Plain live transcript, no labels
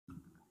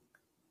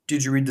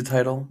Did you read the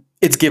title?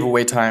 It's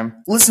giveaway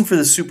time. Listen for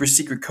the super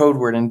secret code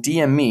word and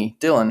DM me,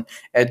 Dylan,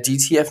 at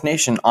DTF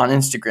Nation on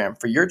Instagram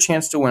for your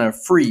chance to win a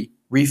free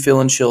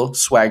Refill and Chill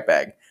swag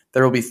bag.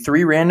 There will be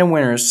 3 random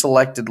winners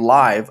selected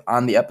live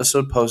on the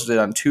episode posted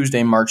on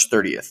Tuesday, March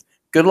 30th.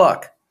 Good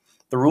luck.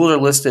 The rules are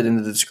listed in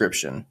the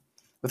description.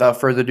 Without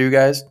further ado,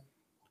 guys,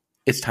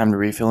 it's time to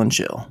refill and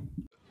chill.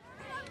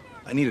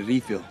 I need a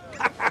refill.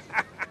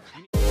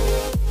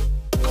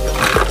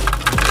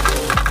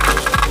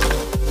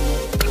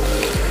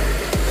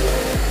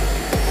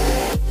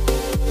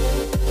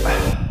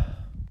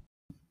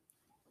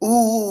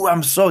 Ooh,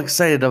 I'm so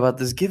excited about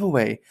this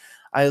giveaway.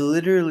 I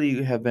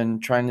literally have been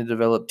trying to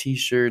develop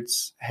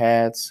t-shirts,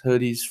 hats,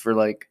 hoodies for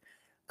like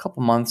a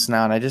couple months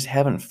now, and I just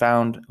haven't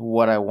found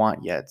what I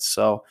want yet.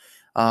 So,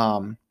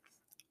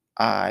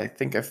 I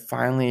think I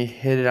finally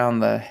hit it on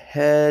the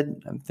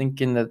head. I'm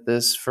thinking that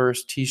this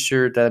first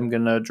t-shirt that I'm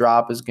gonna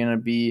drop is gonna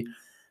be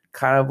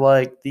kind of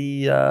like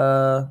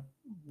the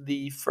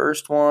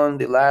first one,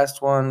 the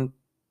last one.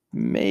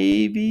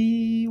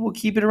 Maybe we'll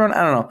keep it around.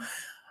 I don't know.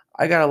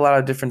 I got a lot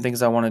of different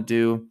things I want to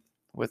do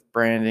with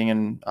branding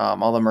and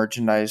all the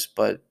merchandise.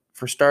 But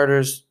for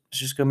starters, it's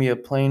just going to be a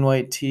plain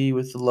white tee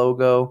with the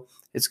logo.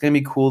 It's going to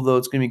be cool, though.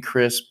 It's going to be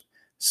crisp.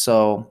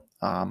 So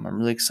I'm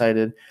really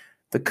excited.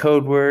 The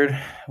code word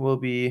will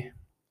be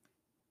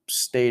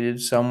stated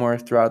somewhere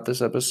throughout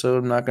this episode.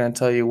 I'm not going to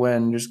tell you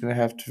when. You're just going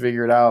to have to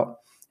figure it out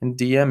and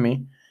DM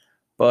me.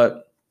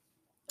 But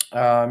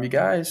you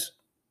guys,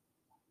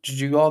 did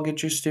you all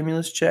get your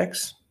stimulus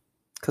checks?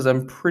 Because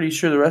I'm pretty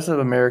sure the rest of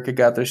America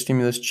got their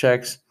stimulus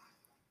checks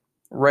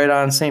right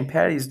on St.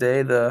 Patty's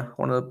Day, the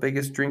one of the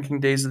biggest drinking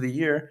days of the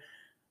year.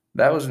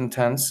 That was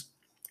intense.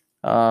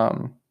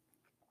 A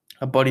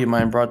buddy of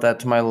mine brought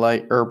that to my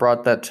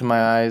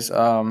eyes.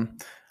 I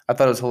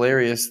thought it was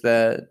hilarious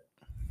that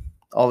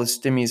all the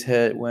stimmies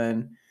hit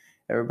when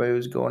everybody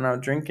was going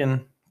out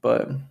drinking,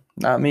 but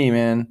not me,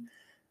 man.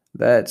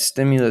 That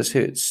stimulus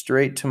hit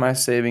straight to my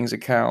savings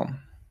account.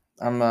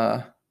 I'm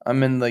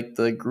in like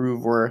the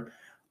groove where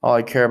all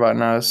I care about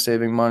now is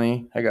saving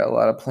money. I got a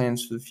lot of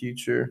plans for the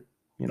future.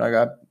 I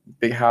got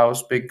big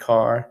house, big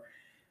car,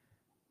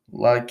 a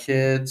lot of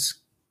kids.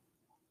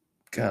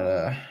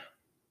 Gotta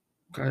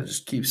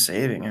just keep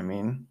saving. I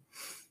mean,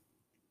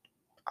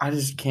 I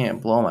just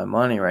can't blow my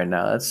money right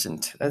now. That's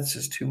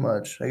just too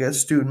much. I got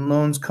student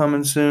loans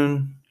coming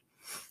soon.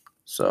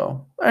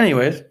 So,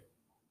 anyways,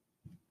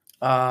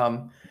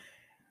 what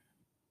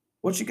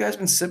you guys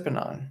been sipping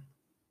on?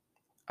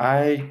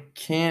 I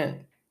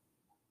can't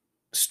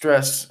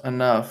stress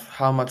enough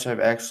how much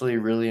I've actually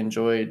really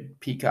enjoyed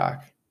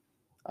Peacock.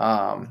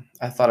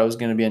 I thought it was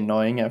going to be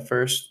annoying at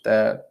first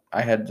that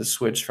I had to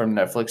switch from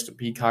Netflix to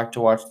Peacock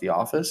to watch The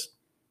Office,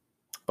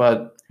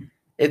 but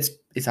it's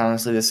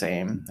honestly the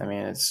same. I mean,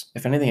 it's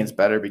if anything, it's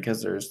better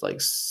because there's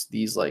like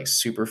these like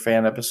super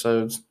fan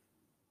episodes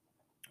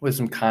with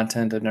some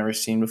content I've never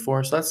seen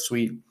before, so that's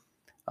sweet.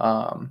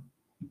 Um,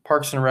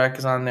 Parks and Rec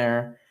is on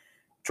there.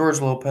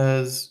 George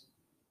Lopez.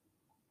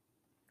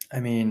 I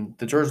mean,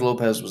 the George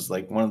Lopez was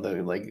like one of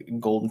the like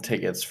golden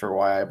tickets for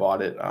why I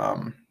bought it.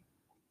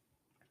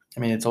 I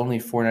mean, it's only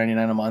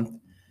 $4.99 a month,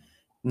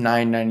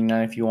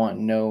 $9.99 if you want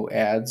no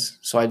ads.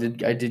 So I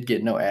did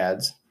get no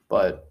ads,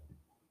 but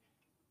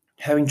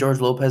having George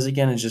Lopez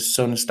again is just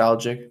so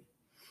nostalgic.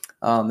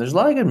 There's a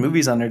lot of good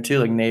movies on there too,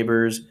 like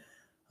Neighbors.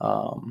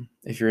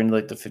 If you're into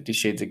like the 50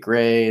 Shades of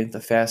Grey, the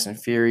Fast and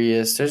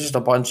Furious, there's just a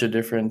bunch of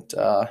different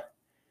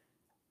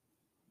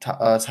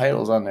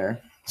titles on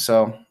there.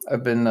 So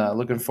I've been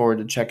looking forward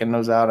to checking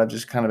those out. I've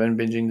just kind of been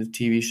binging the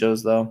TV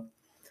shows though.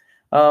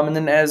 And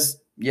then as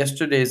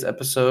yesterday's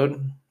episode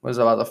was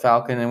about the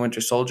Falcon and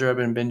Winter Soldier, I've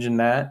been binging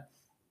that.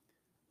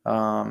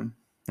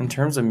 In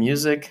terms of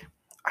music,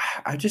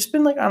 I've just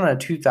been like on a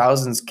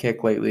 2000s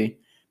kick lately.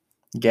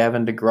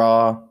 Gavin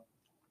DeGraw,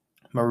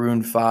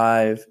 Maroon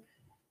 5.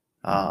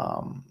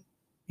 I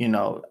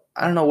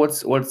don't know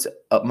what's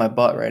up my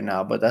butt right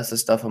now, but that's the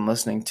stuff I'm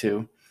listening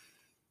to.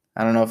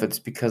 I don't know if it's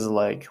because of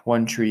like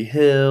One Tree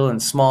Hill and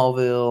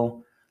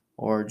Smallville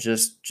or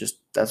just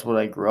that's what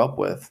I grew up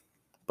with.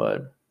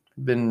 But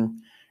I've been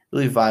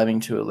really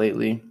vibing to it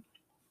lately.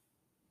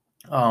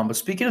 But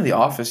speaking of The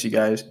Office, you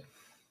guys,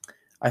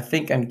 I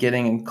think I'm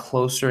getting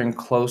closer and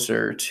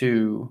closer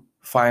to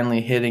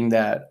finally hitting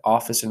that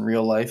Office in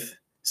real life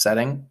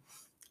setting.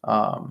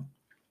 Um,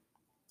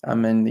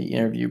 I'm in the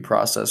interview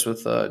process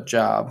with a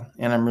job,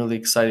 and I'm really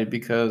excited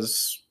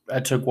because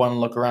I took one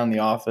look around the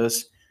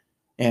office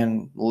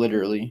and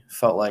literally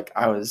felt like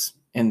I was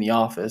in the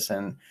office,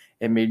 and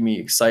it made me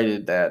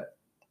excited that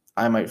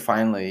I might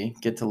finally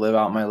get to live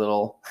out my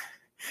little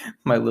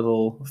my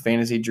little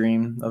fantasy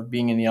dream of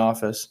being in the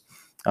office.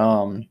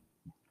 Um,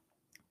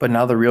 but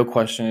now the real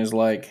question is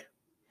like,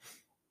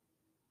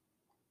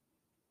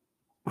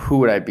 who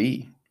would I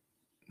be?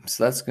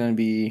 So that's gonna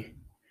be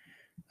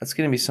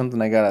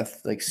something I gotta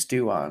like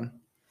stew on.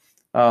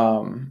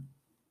 Um,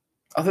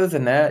 Other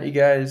than that, you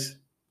guys,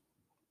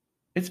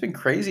 it's been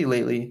crazy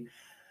lately.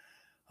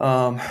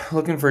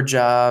 Looking for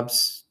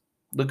jobs,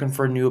 looking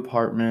for new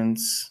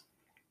apartments.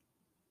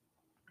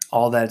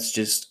 all that's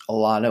just a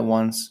lot at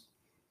once,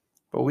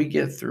 but we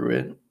get through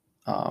it.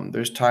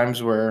 There's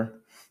times where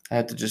I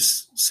have to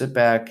just sit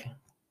back,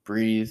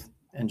 breathe,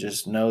 and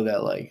just know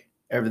that like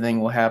everything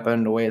will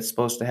happen the way it's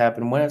supposed to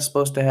happen when it's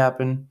supposed to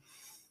happen.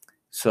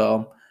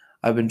 So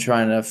I've been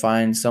trying to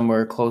find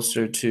somewhere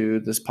closer to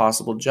this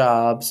possible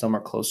job,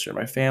 somewhere closer to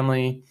my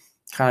family,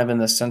 kind of in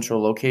the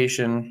central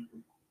location.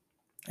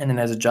 And then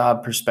as a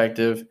job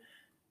perspective,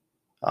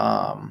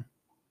 um,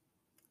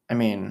 I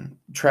mean,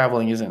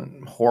 traveling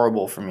isn't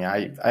horrible for me.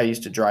 I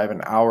used to drive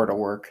an hour to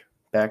work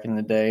back in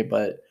the day,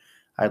 but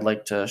I'd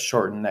like to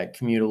shorten that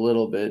commute a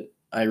little bit.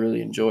 I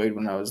really enjoyed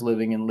when I was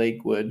living in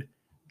Lakewood,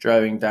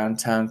 driving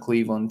downtown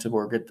Cleveland to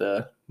work at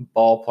the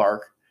ballpark.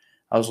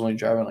 I was only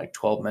driving like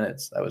 12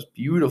 minutes. That was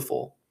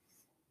beautiful,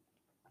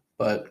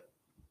 but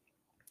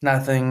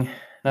nothing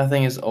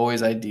nothing is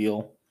always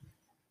ideal.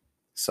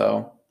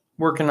 So,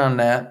 working on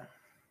that,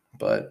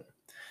 but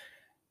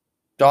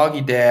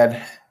doggy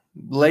dad,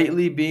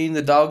 lately being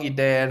the doggy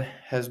dad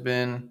has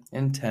been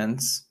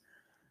intense.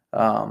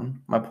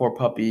 My poor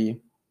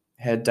puppy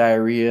had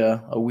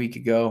diarrhea a week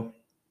ago,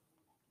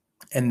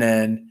 and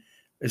then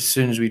as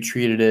soon as we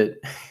treated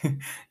it,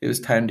 it was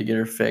time to get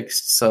her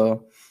fixed.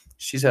 So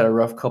she's had a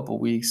rough couple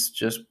weeks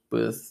just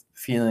with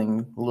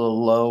feeling a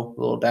little low, a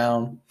little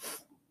down.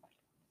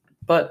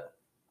 But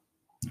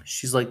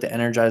she's like the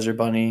Energizer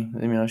Bunny.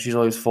 She's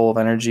always full of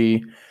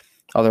energy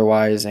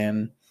otherwise.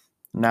 And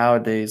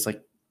nowadays,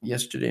 like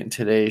yesterday and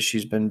today,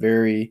 she's been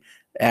very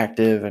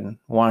active and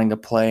wanting to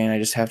play. And I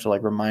just have to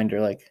like remind her,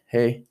 like,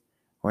 hey,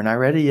 we're not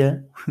ready yet.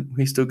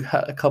 We still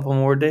got a couple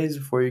more days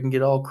before you can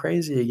get all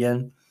crazy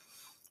again.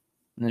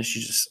 And then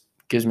she just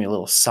gives me a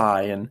little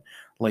sigh and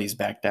lays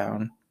back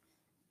down.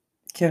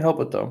 Can't help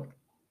it though.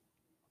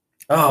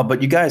 Oh,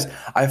 but you guys,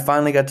 I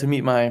finally got to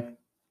meet my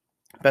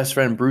best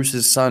friend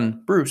Bruce's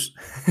son, Bruce.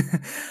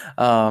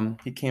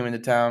 He came into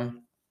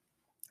town,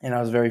 and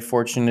I was very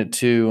fortunate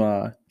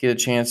to get a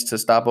chance to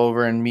stop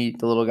over and meet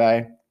the little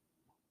guy.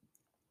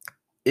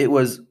 It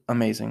was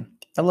amazing.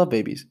 I love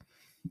babies.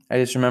 I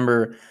just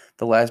remember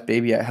the last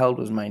baby I held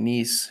was my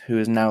niece, who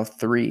is now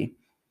 3.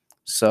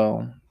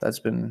 So that's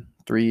been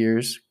 3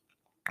 years.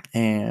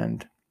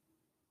 And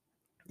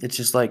it's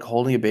just like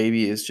holding a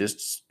baby is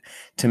just,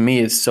 to me,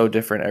 it's so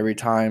different every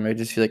time. I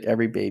just feel like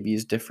every baby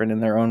is different in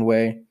their own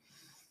way.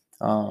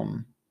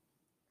 Um,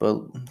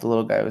 but the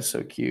little guy was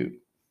so cute.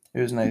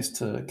 It was nice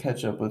to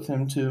catch up with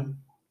him too.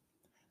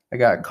 I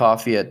got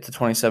coffee at the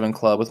 27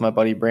 Club with my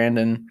buddy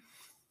Brandon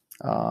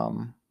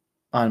um,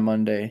 on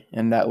Monday,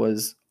 and that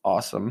was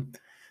awesome.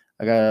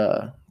 I got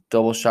a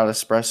double shot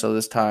espresso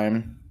this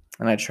time,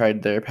 and I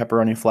tried their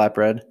pepperoni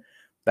flatbread.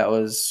 That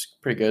was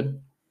pretty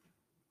good.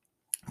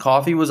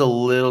 Coffee was a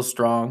little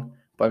strong,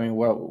 but I mean,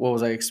 what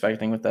was I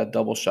expecting with that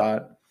double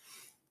shot?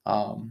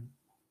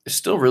 It's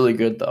still really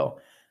good though.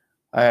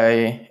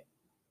 I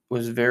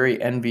was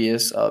very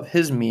envious of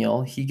his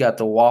meal. He got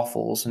the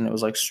waffles, and it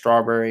was like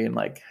strawberry and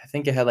like I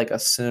think it had like a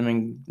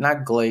cinnamon,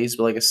 not glaze,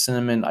 but like a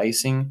cinnamon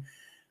icing.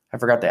 I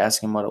forgot to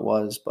ask him what it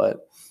was,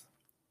 but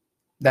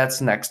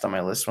that's next on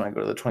my list when I go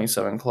to the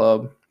 27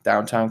 Club,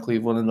 downtown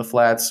Cleveland in the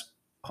Flats,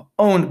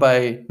 owned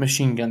by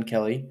Machine Gun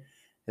Kelly,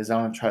 is I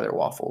want to try their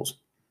waffles.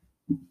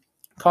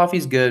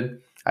 Coffee's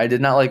good. I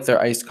did not like their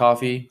iced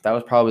coffee. That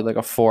was probably like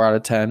a 4 out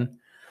of 10.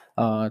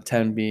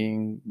 10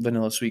 being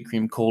vanilla sweet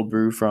cream cold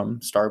brew from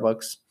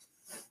Starbucks.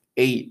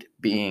 8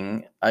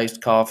 being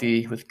iced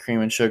coffee with cream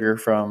and sugar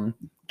from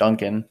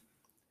Dunkin'.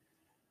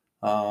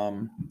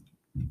 Um,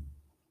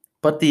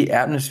 but the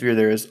atmosphere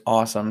there is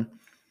awesome.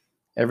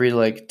 Every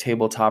like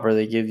table topper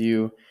they give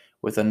you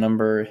with a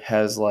number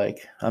has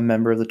like a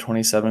member of the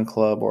 27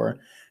 Club or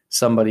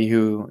somebody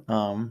who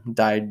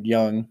died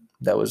young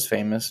that was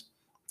famous.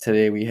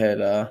 Today we had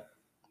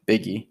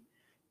Biggie.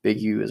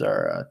 Biggie was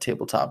our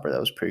table topper. That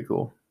was pretty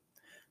cool.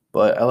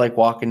 But I like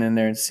walking in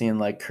there and seeing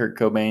like Kurt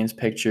Cobain's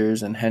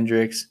pictures and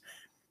Hendrix.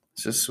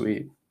 It's just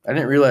sweet. I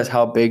didn't realize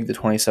how big the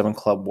 27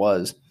 Club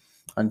was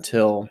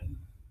until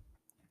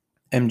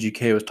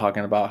MGK was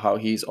talking about how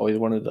he's always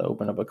wanted to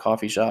open up a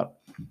coffee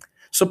shop.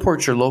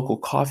 Support your local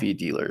coffee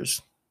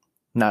dealers.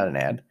 Not an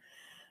ad.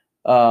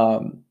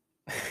 Um,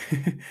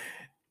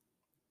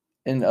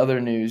 in other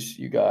news,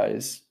 you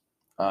guys,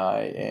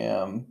 I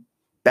am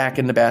back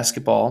into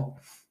basketball.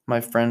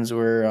 My friends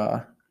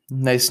were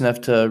nice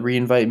enough to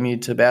reinvite me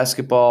to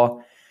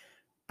basketball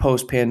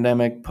post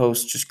pandemic,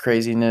 post just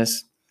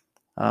craziness.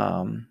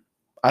 Um,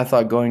 I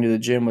thought going to the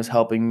gym was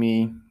helping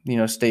me,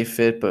 stay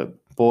fit, but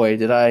boy,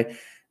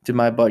 did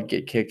my butt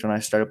get kicked when I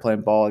started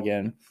playing ball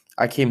again.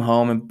 I came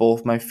home and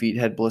both my feet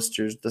had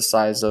blisters the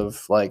size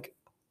of like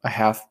a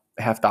half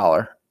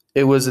dollar.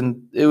 It was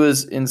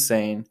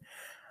insane.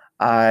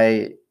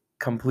 I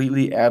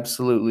completely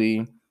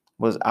absolutely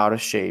was out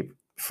of shape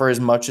for as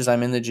much as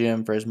I'm in the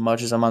gym, for as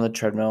much as I'm on the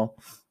treadmill.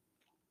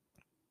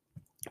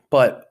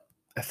 But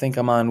I think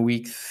I'm on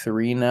week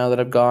 3 now that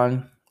I've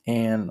gone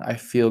and I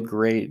feel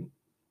great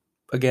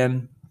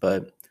again,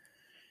 but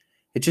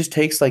it just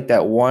takes like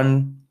that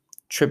one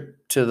trip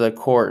to the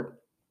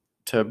court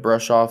to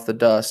brush off the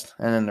dust,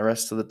 and then the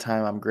rest of the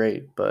time I'm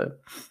great. But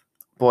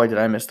boy, did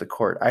I miss the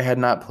court. I had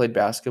not played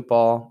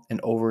basketball in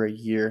over a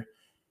year.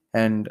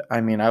 And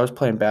I mean, I was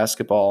playing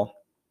basketball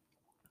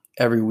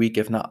every week,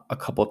 if not a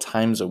couple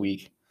times a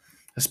week,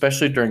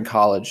 especially during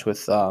college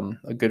with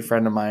a good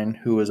friend of mine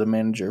who was a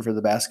manager for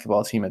the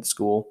basketball team at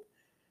school.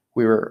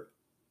 We were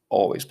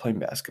always playing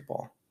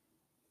basketball.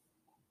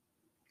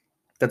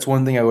 That's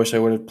one thing I wish I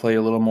would have played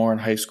a little more in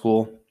high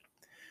school,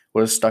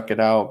 would have stuck it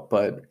out,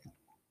 but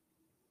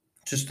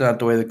just not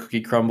the way the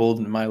cookie crumbled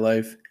in my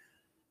life.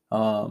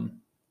 Um,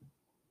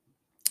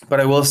 but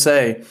I will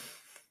say,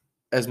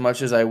 as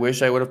much as I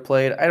wish I would have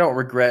played, I don't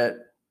regret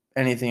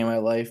anything in my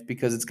life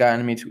because it's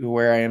gotten me to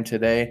where I am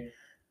today.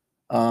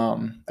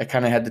 I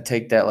kind of had to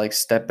take that like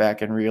step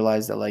back and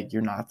realize that like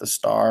you're not the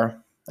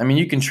star. I mean,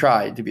 you can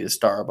try to be the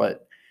star,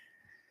 but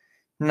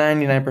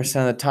 99%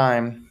 of the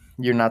time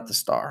you're not the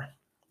star.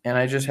 And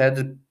I just had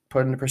to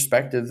put into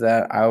perspective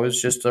that I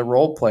was just a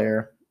role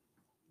player,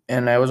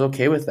 and I was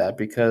okay with that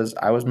because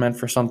I was meant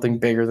for something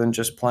bigger than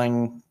just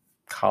playing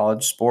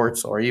college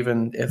sports, or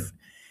even if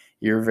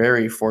you're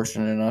very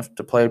fortunate enough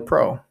to play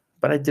pro.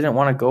 But I didn't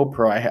want to go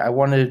pro. I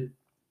wanted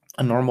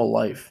a normal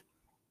life,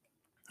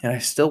 and I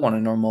still want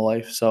a normal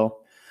life. So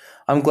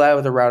I'm glad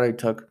with the route I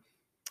took,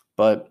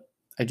 but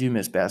I do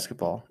miss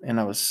basketball, and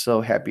I was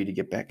so happy to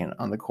get back in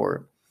on the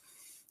court.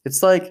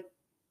 It's like,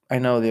 I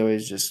know they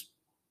always just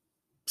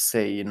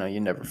say, you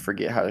never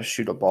forget how to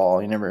shoot a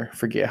ball, you never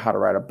forget how to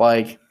ride a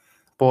bike.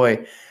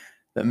 Boy,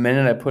 the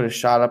minute I put a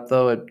shot up,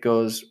 though, it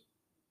goes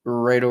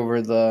right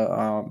over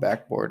the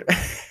backboard.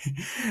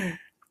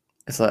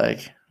 It's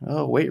like,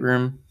 oh, weight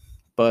room.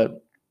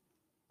 But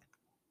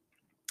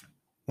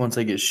once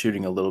I get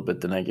shooting a little bit,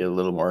 then I get a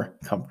little more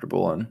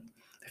comfortable and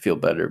I feel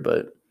better.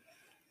 But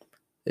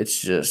it's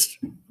just,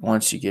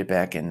 once you get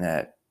back in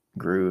that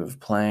groove of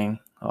playing,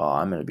 oh,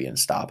 I'm going to be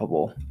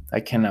unstoppable. I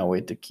cannot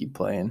wait to keep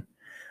playing.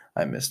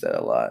 I miss that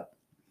a lot.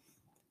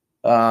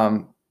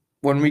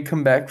 When we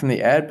come back from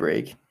the ad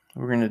break,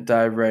 we're going to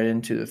dive right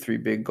into the 3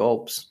 big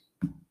gulps.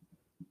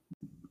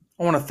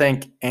 I want to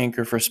thank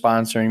Anchor for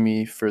sponsoring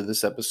me for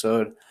this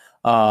episode.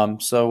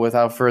 So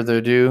without further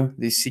ado,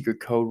 the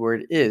secret code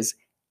word is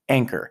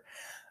Anchor.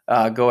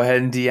 Go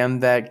ahead and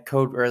DM that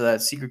code or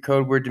that secret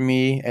code word to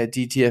me at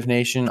DTF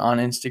Nation on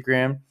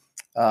Instagram.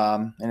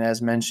 And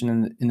as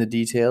mentioned in the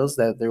details,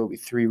 that there will be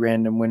 3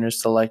 random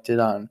winners selected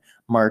on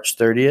March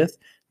 30th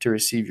to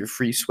receive your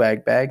free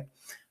swag bag.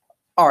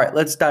 All right,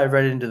 let's dive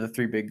right into the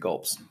 3 big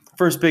gulps.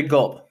 First big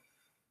gulp,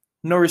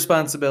 no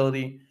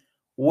responsibility.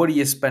 What are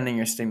you spending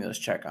your stimulus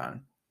check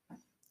on?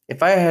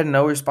 If I had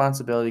no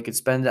responsibility, could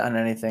spend it on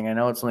anything. I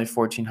know it's only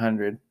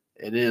 $1,400.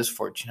 It is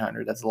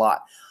 $1,400. That's a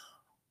lot.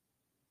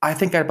 I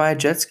think I'd buy a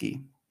jet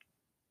ski.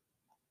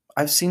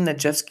 I've seen that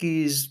jet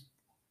skis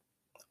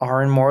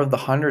are in more of the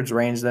hundreds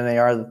range than they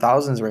are the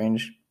thousands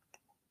range.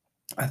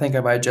 I think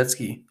I'd buy a jet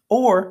ski.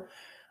 Or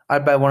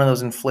I'd buy one of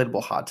those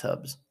inflatable hot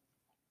tubs.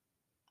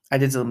 I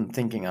did some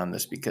thinking on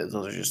this because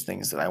those are just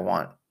things that I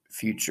want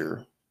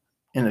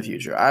in the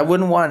future. I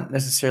wouldn't want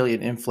necessarily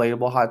an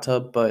inflatable hot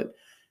tub, but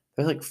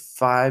they're like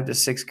 $5,000 to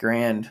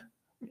 $6,000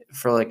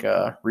 for like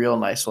a real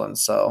nice one.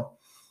 So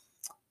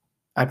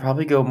I'd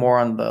probably go more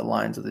on the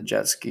lines of the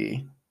jet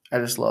ski. I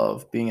just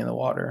love being in the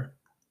water.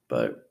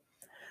 But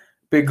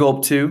big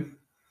gulp 2.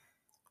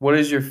 What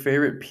is your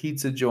favorite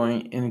pizza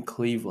joint in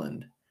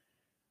Cleveland?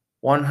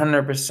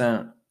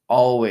 100%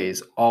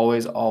 always,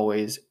 always,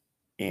 always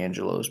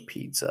Angelo's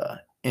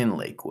Pizza in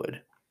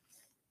Lakewood.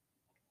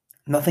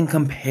 Nothing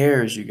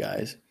compares, you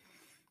guys.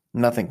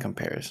 Nothing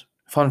compares.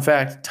 Fun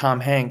fact, Tom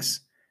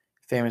Hanks,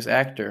 famous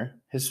actor,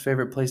 his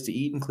favorite place to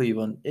eat in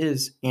Cleveland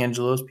is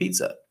Angelo's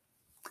Pizza.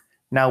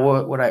 Now,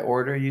 what would I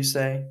order, you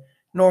say?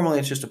 Normally,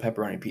 it's just a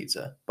pepperoni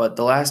pizza. But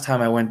the last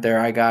time I went there,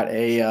 I got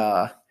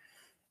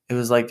it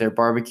was like their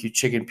barbecue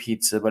chicken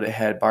pizza, but it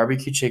had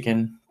barbecue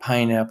chicken,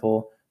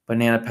 pineapple,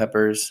 banana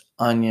peppers,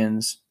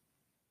 onions,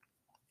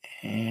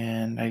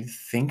 and I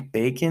think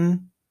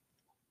bacon.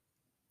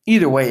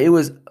 Either way, it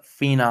was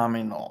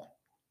phenomenal.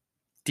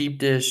 Deep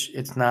dish,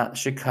 it's not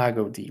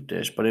Chicago deep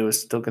dish, but it was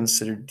still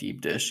considered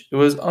deep dish. It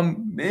was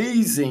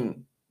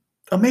amazing.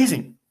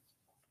 Amazing.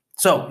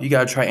 So you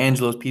gotta try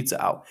Angelo's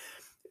Pizza out.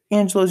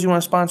 Angelo's, you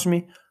want to sponsor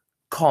me?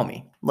 Call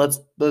me. Let's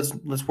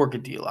work a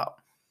deal out.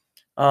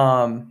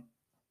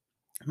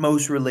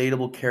 Most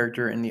relatable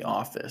character in The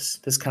Office.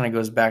 This kind of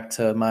goes back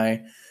to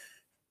my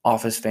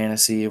office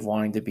fantasy of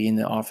wanting to be in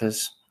the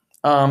office.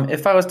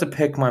 If I was to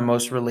pick my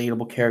most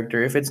relatable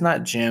character, if it's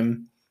not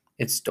Jim,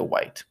 it's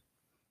Dwight.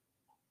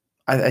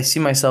 I see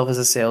myself as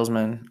a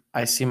salesman.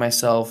 I see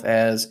myself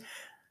as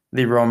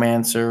the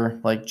romancer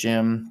like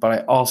Jim, but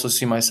I also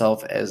see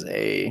myself as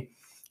a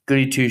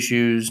goody two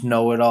shoes,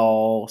 know it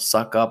all,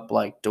 suck up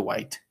like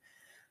Dwight.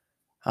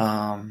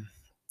 I'm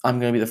going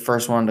to be the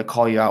first one to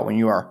call you out when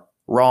you are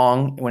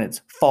wrong, when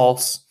it's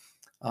false.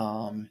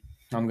 I'm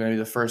going to be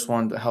the first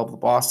one to help the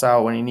boss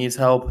out when he needs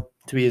help,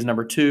 to be his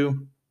number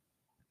 2.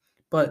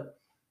 But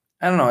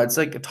I don't know. It's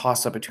like a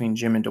toss-up between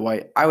Jim and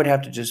Dwight. I would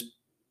have to just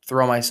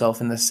throw myself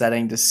in the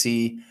setting to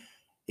see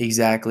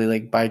exactly,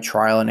 like by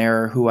trial and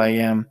error, who I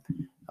am.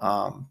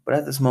 But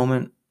at this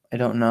moment, I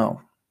don't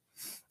know.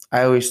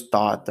 I always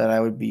thought that I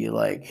would be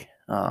like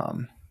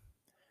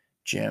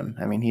Jim.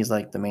 I mean, he's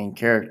like the main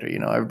character, you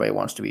know, everybody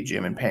wants to be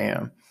Jim and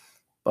Pam.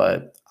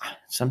 But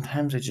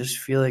sometimes I just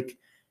feel like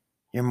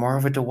you're more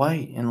of a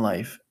Dwight in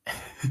life.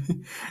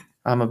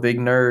 I'm a big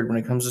nerd when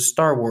it comes to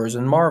Star Wars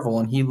and Marvel,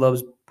 and he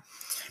loves,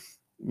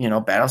 you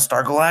know,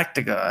 Battlestar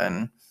Galactica,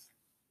 and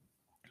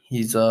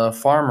he's a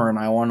farmer, and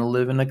I want to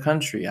live in the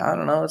country. I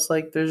don't know. It's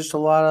like there's just a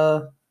lot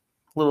of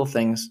little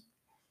things.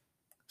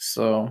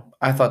 So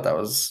I thought that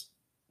was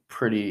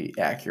pretty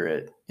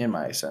accurate in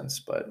my sense.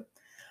 But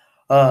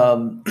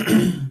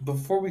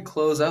before we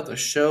close out the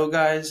show,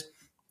 guys,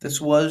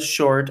 this was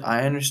short.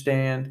 I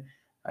understand.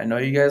 I know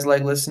you guys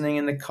like listening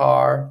in the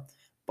car,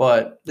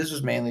 but this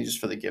was mainly just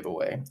for the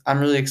giveaway. I'm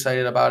really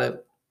excited about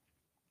it.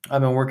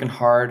 I've been working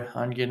hard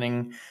on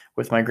getting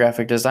with my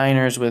graphic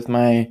designers, with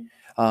my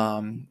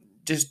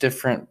just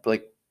different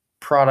like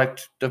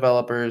product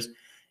developers,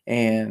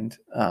 and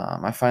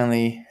I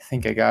finally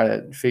think I got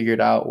it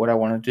figured out what I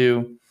want to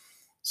do.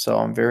 So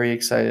I'm very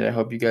excited. I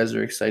hope you guys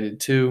are excited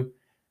too.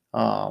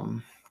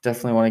 Um,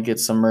 Definitely want to get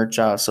some merch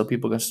out so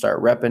people can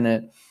start repping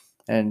it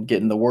and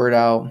getting the word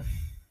out.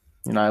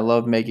 You know, I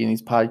love making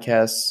these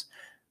podcasts,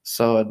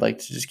 so I'd like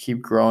to just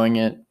keep growing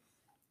it.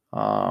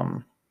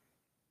 Um,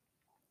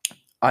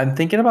 I'm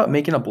thinking about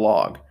making a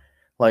blog.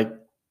 Like,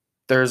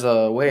 there's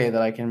a way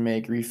that I can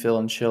make Refill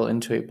and Chill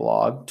into a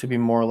blog to be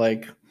more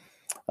like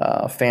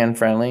fan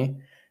friendly.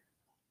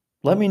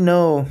 Let me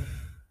know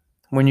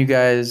when you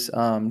guys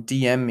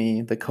DM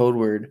me the code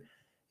word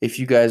if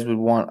you guys would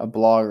want a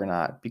blog or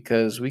not,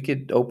 because we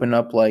could open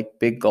up like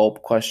big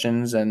gulp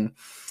questions and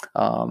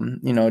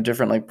you know,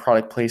 different like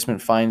product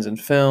placement finds in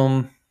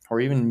film or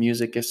even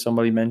music if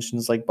somebody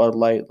mentions like Bud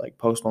Light, like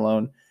Post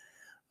Malone.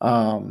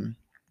 Um,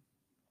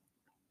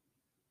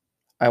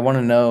 I want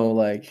to know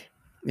like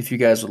if you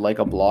guys would like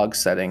a blog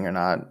setting or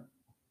not.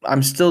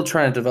 I'm still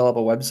trying to develop a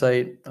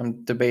website.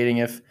 I'm debating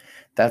if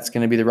that's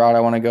going to be the route I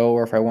want to go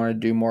or if I want to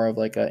do more of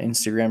like an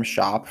Instagram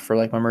shop for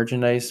like my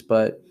merchandise.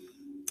 But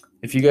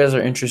if you guys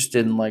are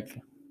interested in like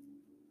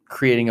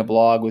creating a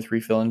blog with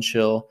Refill and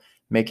Chill,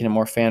 making it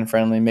more fan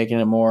friendly, making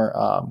it more,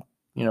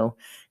 you know,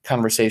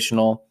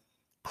 conversational,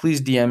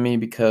 please DM me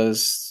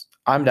because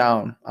I'm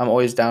down. I'm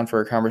always down for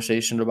a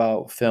conversation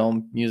about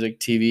film, music,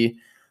 TV.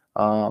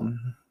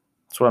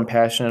 It's what I'm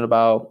passionate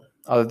about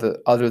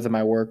other than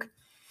my work.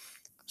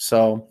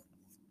 So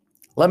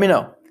let me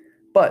know.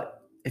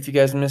 But if you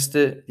guys missed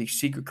it, the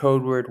secret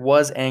code word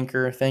was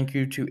Anchor. Thank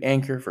you to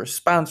Anchor for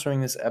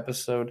sponsoring this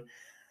episode.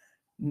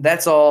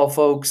 That's all,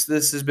 folks.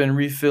 This has been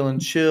Refill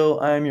and Chill.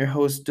 I'm your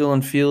host,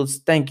 Dylan Fields.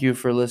 Thank you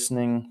for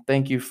listening.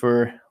 Thank you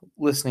for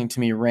listening to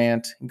me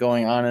rant,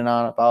 going on and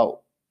on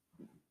about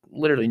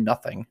literally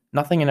nothing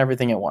and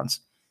everything at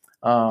once.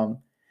 Um,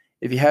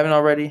 if you haven't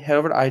already, head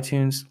over to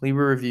iTunes, leave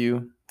a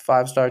review,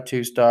 5-star,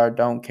 2-star,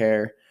 don't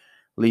care.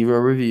 Leave a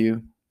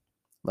review.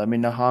 Let me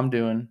know how I'm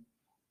doing.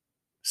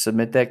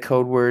 Submit that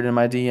code word in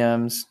my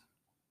DMs,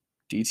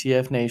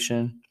 DTF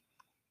Nation.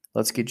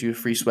 Let's get you a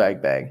free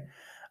swag bag.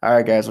 All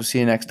right, guys, we'll see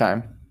you next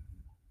time.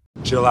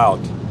 Chill out,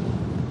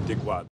 dickwad.